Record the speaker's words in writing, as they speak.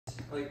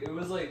Like it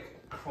was like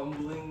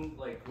crumbling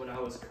like when I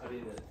was cutting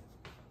it.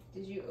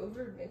 Did you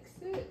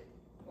overmix it?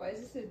 Why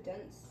is it so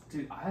dense?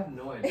 Dude, I have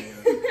no idea.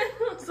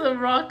 It's a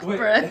rock Wait.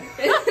 bread.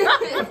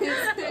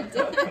 It's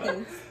so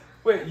dense.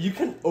 Wait, you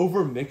can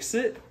overmix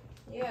it?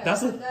 Yeah.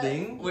 That's a and that-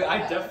 thing? Wait, I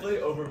yeah. definitely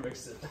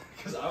overmixed it.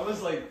 Because I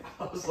was like,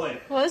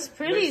 Well, it's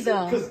pretty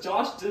though. Because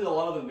Josh did a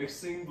lot of the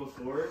mixing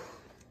before.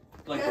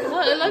 Like,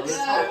 Well, it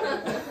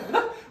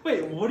looks-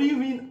 Wait, what do you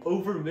mean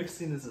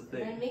overmixing is a And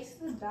thing? it makes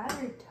the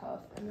batter tough.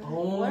 And then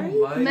Oh what are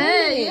you my-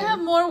 Man, you have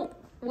more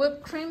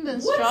whipped cream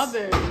than What?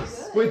 strawberries.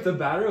 Good. Wait, the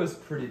batter was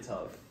pretty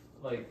tough.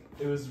 Like,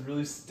 it was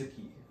really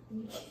sticky.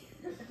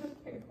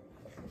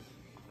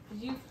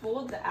 Did you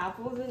fold the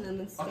apples in and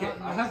then stop Okay,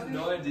 I have mixing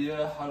no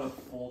idea how to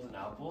fold an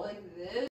apple. like this?